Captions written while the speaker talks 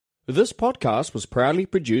This podcast was proudly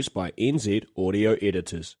produced by NZ Audio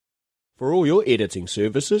Editors. For all your editing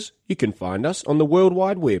services, you can find us on the World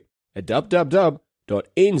Wide Web at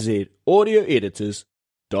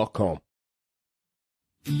www.nzaudioeditors.com.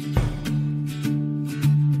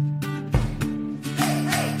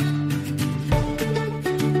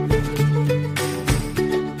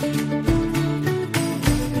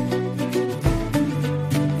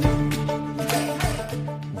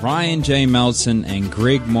 Ryan J. Melson and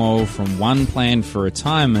Greg Morrill from One Plan for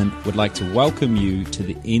Retirement would like to welcome you to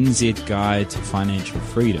the NZ Guide to Financial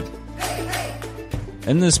Freedom.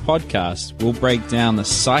 In this podcast, we'll break down the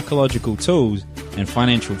psychological tools and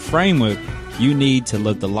financial framework you need to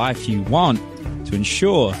live the life you want to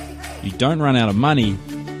ensure you don't run out of money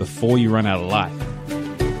before you run out of life.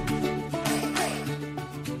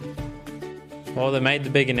 Well, they made the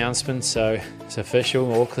big announcement, so it's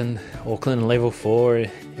official. Auckland level 4.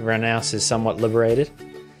 Everyone else is somewhat liberated.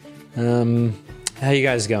 How are you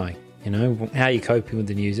guys going? How are you coping with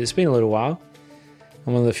the news? It's been a little while.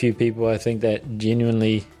 I'm one of the few people I think that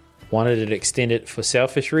genuinely wanted it extended for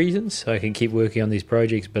selfish reasons, so I can keep working on these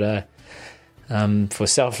projects. But for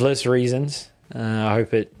selfless reasons, I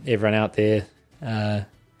hope everyone out there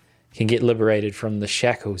can get liberated from the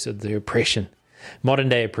shackles of the oppression, modern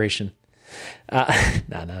day oppression. No,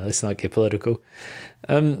 let's not get political.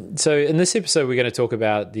 So in this episode, we're going to talk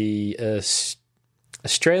about the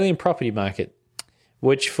Australian property market,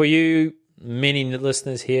 which for you, many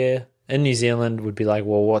listeners here in New Zealand would be like,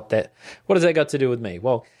 well, what has that got to do with me?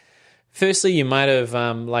 Well, firstly, you might have,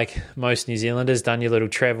 like most New Zealanders, done your little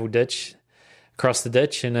travel ditch across the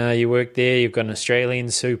ditch, and you work there. You've got an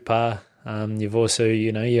Australian super. You've also,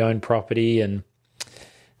 you own property, and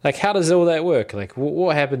like, how does all that work? Like,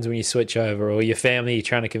 what happens when you switch over, or your family, you're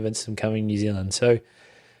trying to convince them coming to New Zealand? So,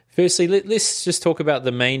 firstly, let's just talk about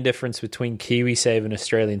the main difference between KiwiSave and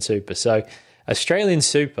Australian Super. So, Australian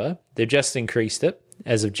Super, they've just increased it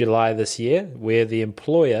as of July this year, where the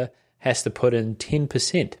employer has to put in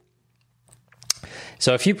 10%.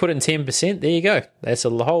 So, if you put in 10%, there you go. That's a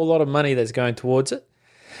whole lot of money that's going towards it.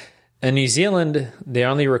 In New Zealand, they're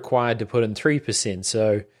only required to put in 3%.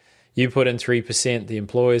 So, you put in 3%, the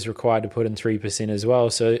employer is required to put in 3% as well.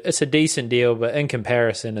 So it's a decent deal, but in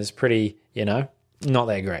comparison is pretty, not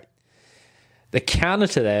that great. The counter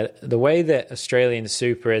to that, the way that Australian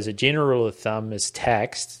Super as a general rule of thumb is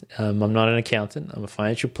taxed, I'm not an accountant, I'm a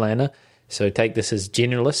financial planner, so take this as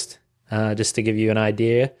generalist, just to give you an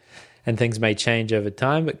idea, and things may change over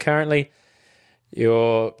time, but currently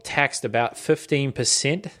you're taxed about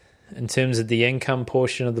 15% in terms of the income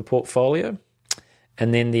portion of the portfolio.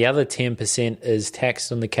 And then the other 10% is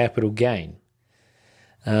taxed on the capital gain.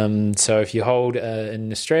 So if you hold,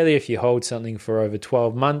 in Australia, if you hold something for over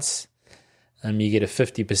 12 months, you get a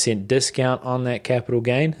 50% discount on that capital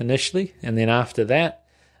gain initially. And then after that,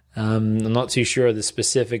 I'm not too sure of the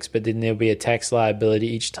specifics, but then there'll be a tax liability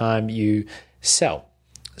each time you sell.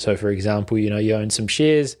 So for example, you own some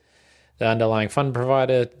shares, the underlying fund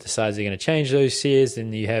provider decides they're going to change those shares,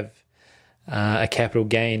 then you have a capital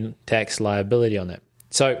gain tax liability on that.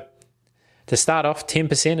 So to start off,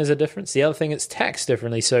 10% is a difference. The other thing, it's taxed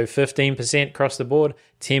differently. So 15% across the board,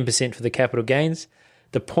 10% for the capital gains.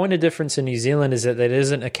 The point of difference in New Zealand is that there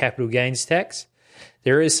isn't a capital gains tax.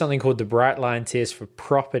 There is something called the Bright Line test for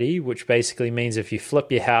property, which basically means if you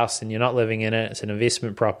flip your house and you're not living in it, it's an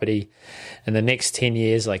investment property. In the next 10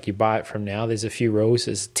 years, like you buy it from now, there's a few rules.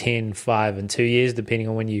 There's 10, 5, and 2 years, depending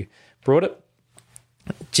on when you brought it.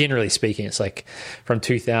 Generally speaking, it's like from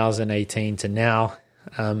 2018 to now,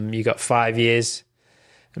 you got 5 years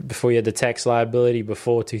before you had the tax liability.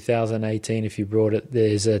 Before 2018, if you brought it,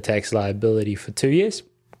 there's a tax liability for 2 years.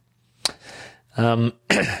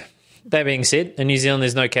 That being said, in New Zealand,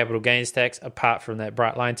 there's no capital gains tax apart from that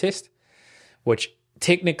Bright Line test, which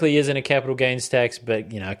technically isn't a capital gains tax, but,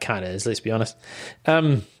 kind of is, let's be honest.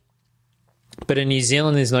 But in New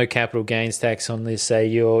Zealand, there's no capital gains tax on this. Say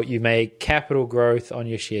you make capital growth on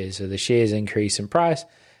your shares. So the shares increase in price,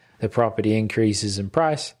 the property increases in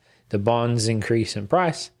price, the bonds increase in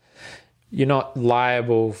price. You're not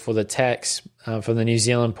liable for the tax for the New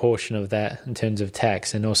Zealand portion of that in terms of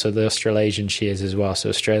tax, and also the Australasian shares as well. So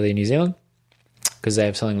Australia and New Zealand, because they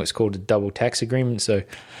have something that's called a double tax agreement. So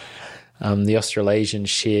the Australasian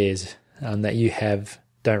shares that you have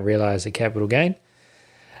don't realise the capital gain.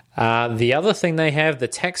 The other thing they have, the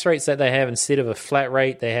tax rates that they have, instead of a flat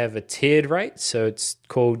rate, they have a tiered rate. So it's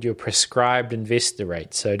called your prescribed investor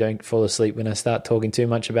rate. So don't fall asleep when I start talking too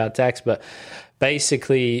much about tax. But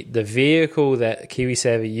basically, the vehicle that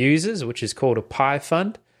KiwiSaver uses, which is called a PI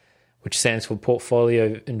fund, which stands for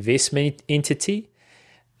Portfolio Investment Entity,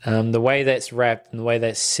 The way that's wrapped and the way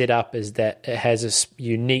that's set up is that it has a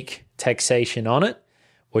unique taxation on it,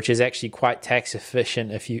 which is actually quite tax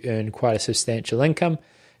efficient if you earn quite a substantial income.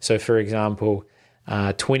 So, for example,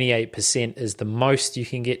 28% is the most you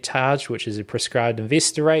can get charged, which is a prescribed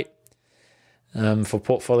investor rate for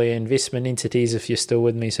portfolio investment entities, if you're still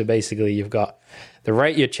with me. So basically, you've got the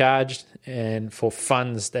rate you're charged, and for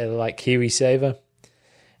funds that are like KiwiSaver,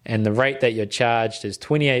 and the rate that you're charged is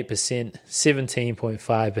 28%,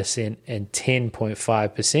 17.5%, and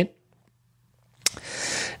 10.5%.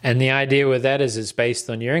 And the idea with that is it's based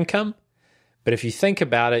on your income. But if you think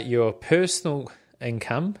about it, your personal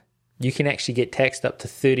income, you can actually get taxed up to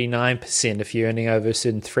 39% if you're earning over a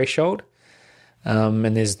certain threshold.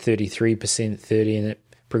 And there's 33%, 30%, and it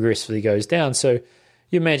progressively goes down. So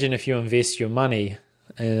you imagine if you invest your money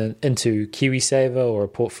into KiwiSaver or a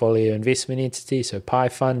portfolio investment entity, so Pi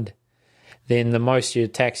Fund, then the most your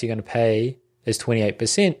tax you're going to pay is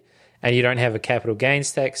 28%, and you don't have a capital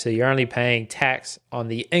gains tax, so you're only paying tax on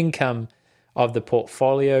the income of the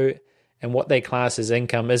portfolio. And what they class as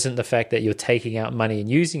income isn't the fact that you're taking out money and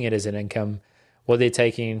using it as an income. What they're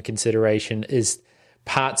taking in consideration is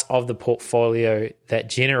parts of the portfolio that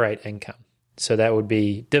generate income. So that would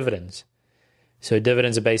be dividends. So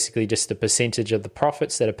dividends are basically just a percentage of the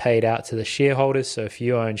profits that are paid out to the shareholders. So if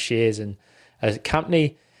you own shares in a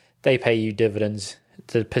company, they pay you dividends.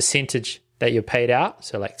 The percentage that you're paid out,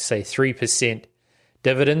 so like say 3%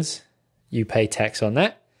 dividends, you pay tax on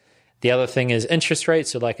that. The other thing is interest rates.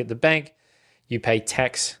 So like at the bank, you pay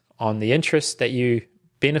tax on the interest that you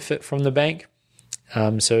benefit from the bank.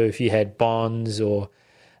 So if you had bonds or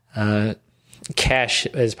cash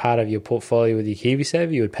as part of your portfolio with your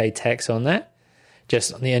KiwiSaver, you would pay tax on that,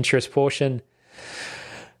 just on the interest portion.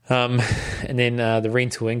 And then the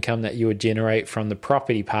rental income that you would generate from the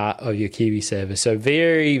property part of your KiwiSaver. So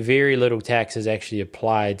very, very little tax is actually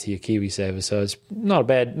applied to your KiwiSaver. So it's not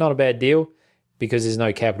a bad deal because there's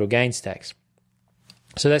no capital gains tax.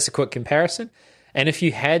 So that's a quick comparison. And if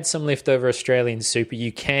you had some leftover Australian super,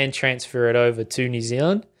 you can transfer it over to New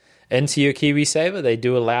Zealand into your KiwiSaver. They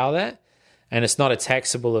do allow that, and it's not a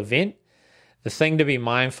taxable event. The thing to be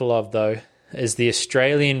mindful of, though, is the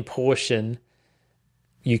Australian portion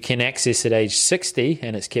you can access at age 60,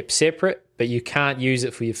 and it's kept separate, but you can't use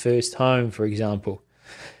it for your first home, for example.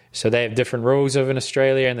 So they have different rules over in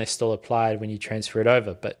Australia, and they're still applied when you transfer it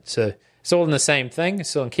over. But so it's all in the same thing. It's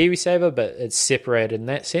still in KiwiSaver, but it's separated in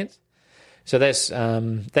that sense. So that's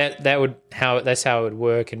that's how it would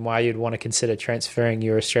work, and why you'd want to consider transferring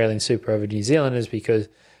your Australian super over to New Zealand is because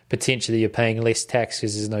potentially you're paying less tax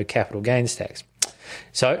because there's no capital gains tax.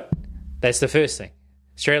 So that's the first thing.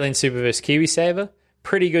 Australian super versus KiwiSaver,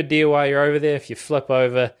 pretty good deal while you're over there. If you flip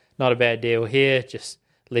over, not a bad deal here, just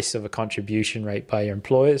less of a contribution rate by your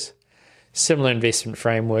employers. Similar investment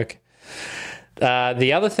framework.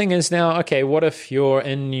 The other thing is now, okay, what if you're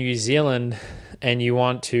in New Zealand and you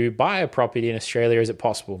want to buy a property in Australia? Is it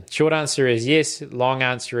possible? Short answer is yes. Long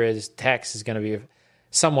answer is tax is going to be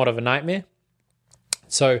somewhat of a nightmare.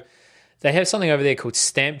 So they have something over there called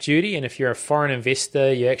stamp duty, and if you're a foreign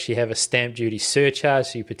investor, you actually have a stamp duty surcharge,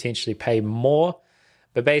 so you potentially pay more.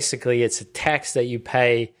 But basically, it's a tax that you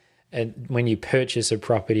pay and when you purchase a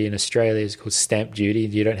property in Australia. It's called stamp duty.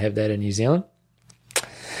 You don't have that in New Zealand.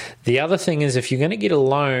 The other thing is, if you're going to get a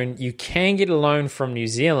loan, you can get a loan from New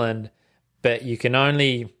Zealand, but you can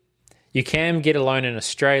get a loan in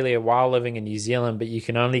Australia while living in New Zealand, but you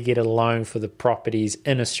can only get a loan for the properties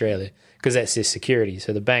in Australia because that's their security.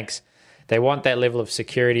 So the banks, they want that level of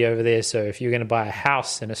security over there. So if you're going to buy a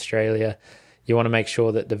house in Australia, you want to make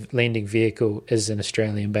sure that the lending vehicle is an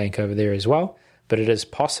Australian bank over there as well, but it is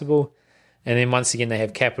possible. And then once again, they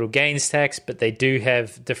have capital gains tax, but they do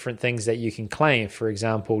have different things that you can claim. For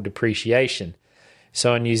example, depreciation.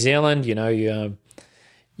 So in New Zealand,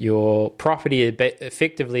 your property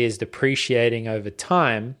effectively is depreciating over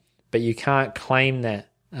time, but you can't claim that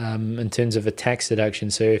in terms of a tax deduction.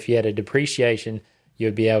 So if you had a depreciation,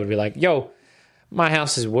 you'd be able to be like, yo, my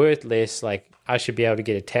house is worth less, like I should be able to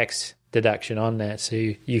get a tax deduction on that, so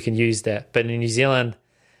you can use that. But in New Zealand,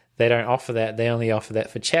 they don't offer that. They only offer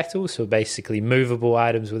that for chattels, so basically movable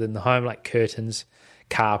items within the home like curtains,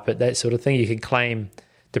 carpet, that sort of thing. You can claim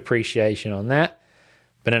depreciation on that.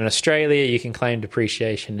 But in Australia, you can claim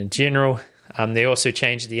depreciation in general. They also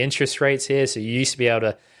changed the interest rates here. So you used to be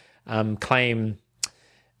able to claim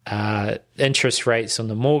interest rates on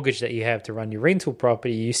the mortgage that you have to run your rental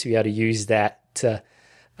property. You used to be able to use that to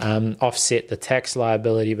offset the tax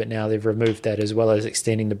liability, but now they've removed that, as well as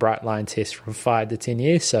extending the bright line test from 5 to 10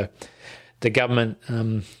 years. So the government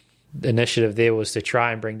initiative there was to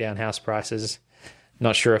try and bring down house prices.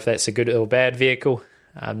 Not sure if that's a good or bad vehicle.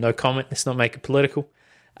 No comment. Let's not make it political.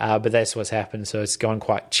 But that's what's happened. So it's gone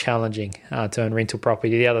quite challenging to own rental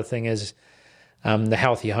property. The other thing is the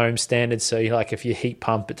healthy home standards. So if your heat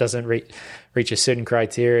pump, it doesn't reach a certain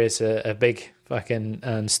criteria, it's a big fucking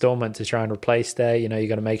installment to try and replace that. You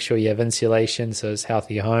got to make sure you have insulation, so it's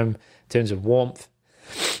healthy home in terms of warmth.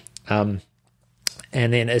 And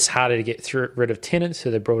then it's harder to get rid of tenants. So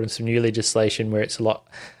they brought in some new legislation where it's a lot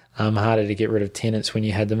harder to get rid of tenants when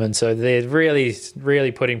you had them in. So they're really,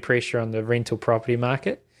 really putting pressure on the rental property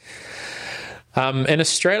market. In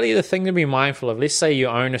Australia, the thing to be mindful of, let's say you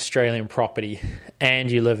own Australian property and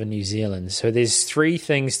you live in New Zealand. So there's three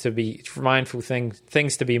things to be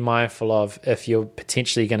things to be mindful of if you're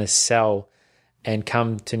potentially going to sell and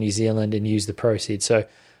come to New Zealand and use the proceeds. So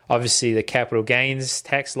obviously the capital gains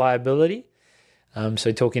tax liability.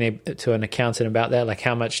 So talking to an accountant about that, like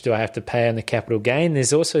how much do I have to pay on the capital gain?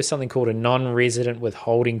 There's also something called a non-resident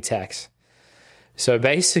withholding tax. So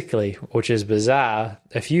basically, which is bizarre,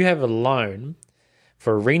 if you have a loan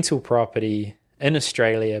for a rental property in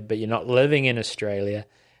Australia, but you're not living in Australia,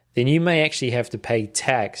 then you may actually have to pay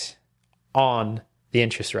tax on the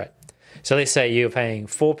interest rate. So let's say you're paying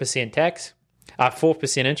 4% tax,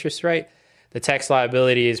 4% interest rate. The tax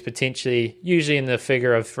liability is potentially usually in the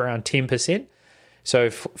figure of around 10%. So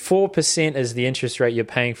 4% is the interest rate you're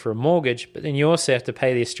paying for a mortgage, but then you also have to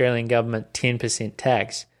pay the Australian government 10%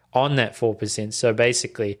 tax on that 4%. So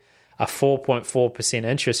basically a 4.4%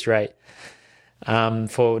 interest rate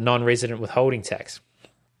for non-resident withholding tax.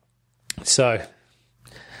 So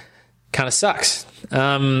kind of sucks.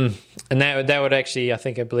 And that would actually, I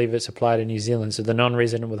believe it's applied in New Zealand. So the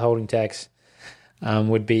non-resident withholding tax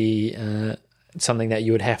would be something that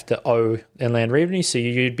you would have to owe Inland Revenue. So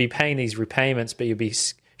you'd be paying these repayments, but you'd be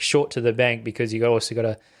short to the bank because you also got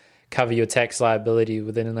to cover your tax liability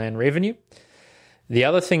within Inland Revenue. The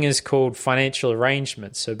other thing is called financial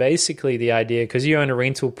arrangements. So basically the idea, because you own a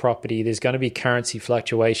rental property, there's going to be currency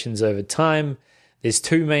fluctuations over time. There's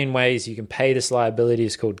two main ways you can pay this liability.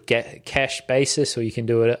 It's called cash basis, or you can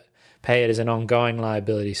pay it as an ongoing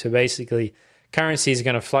liability. So basically currency is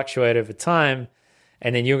going to fluctuate over time,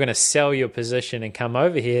 and then you're going to sell your position and come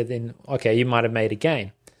over here, then okay, you might have made a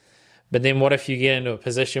gain. But then what if you get into a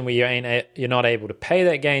position where you're not able to pay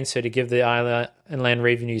that gain? So to give the Inland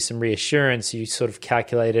Revenue some reassurance, you sort of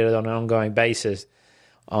calculate it on an ongoing basis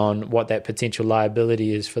on what that potential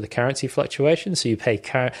liability is for the currency fluctuation. So you pay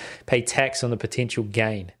tax on the potential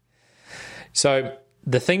gain. So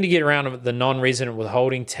the thing to get around the non-resident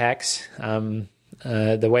withholding tax,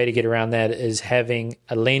 the way to get around that is having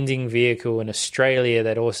a lending vehicle in Australia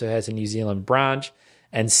that also has a New Zealand branch,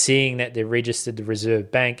 and seeing that they're registered to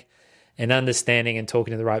Reserve Bank, and understanding and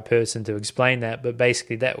talking to the right person to explain that. But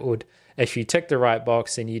basically that would, if you tick the right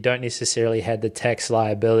box, then you don't necessarily have the tax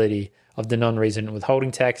liability of the non-resident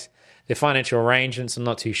withholding tax. The financial arrangements, I'm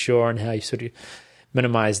not too sure on how you sort of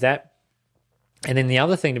minimize that. And then the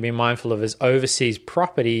other thing to be mindful of is overseas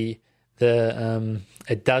property.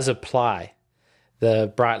 It does apply.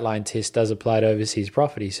 The Bright Line test does apply to overseas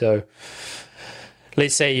property. So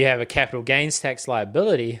let's say you have a capital gains tax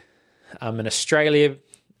liability in Australia,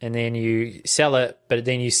 and then you sell it, but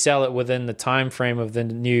then you sell it within the time frame of the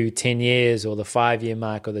new 10 years or the 5-year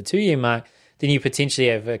mark or the 2-year mark, then you potentially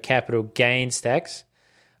have a capital gains tax.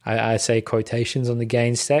 I say quotations on the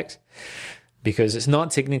gains tax because it's not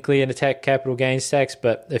technically an capital gains tax,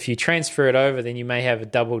 but if you transfer it over, then you may have a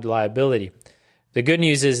doubled liability. The good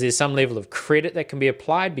news is there's some level of credit that can be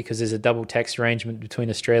applied because there's a double tax arrangement between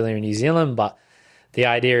Australia and New Zealand, but the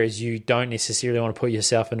idea is you don't necessarily want to put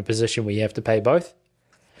yourself in a position where you have to pay both.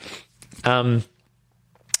 And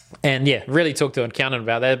yeah, really talk to an accountant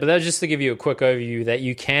about that. But that's just to give you a quick overview that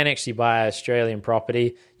you can actually buy Australian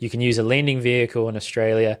property. You can use a lending vehicle in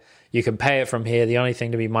Australia. You can pay it from here. The only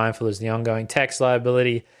thing to be mindful is the ongoing tax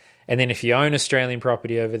liability. And then if you own Australian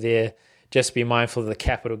property over there, just be mindful of the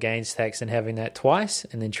capital gains tax and having that twice,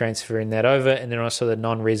 and then transferring that over. And then also the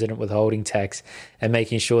non-resident withholding tax, and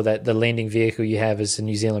making sure that the lending vehicle you have is a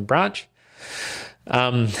New Zealand branch.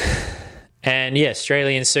 And yeah,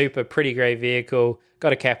 Australian super, pretty great vehicle.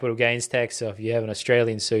 Got a capital gains tax, so if you have an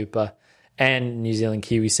Australian super and New Zealand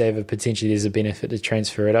KiwiSaver, potentially there's a benefit to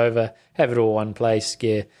transfer it over. Have it all one place,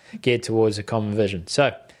 geared towards a common vision.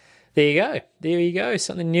 So there you go. There you go.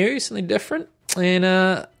 Something new, something different.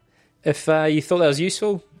 And if you thought that was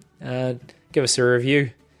useful, give us a review.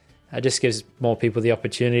 It just gives more people the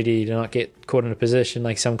opportunity to not get caught in a position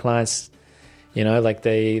like some clients, like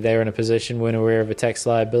they're in a position, weren't aware of a tax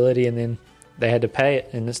liability, and then they had to pay it,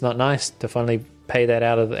 and it's not nice to finally pay that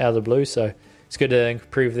out of the blue. So it's good to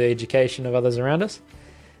improve the education of others around us.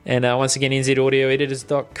 And once again,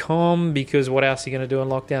 nzaudioeditors.com, because what else are you going to do in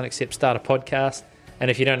lockdown except start a podcast? And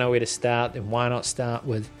if you don't know where to start, then why not start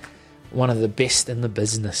with one of the best in the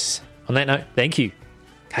business? On that note, thank you.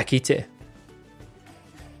 Ka kite.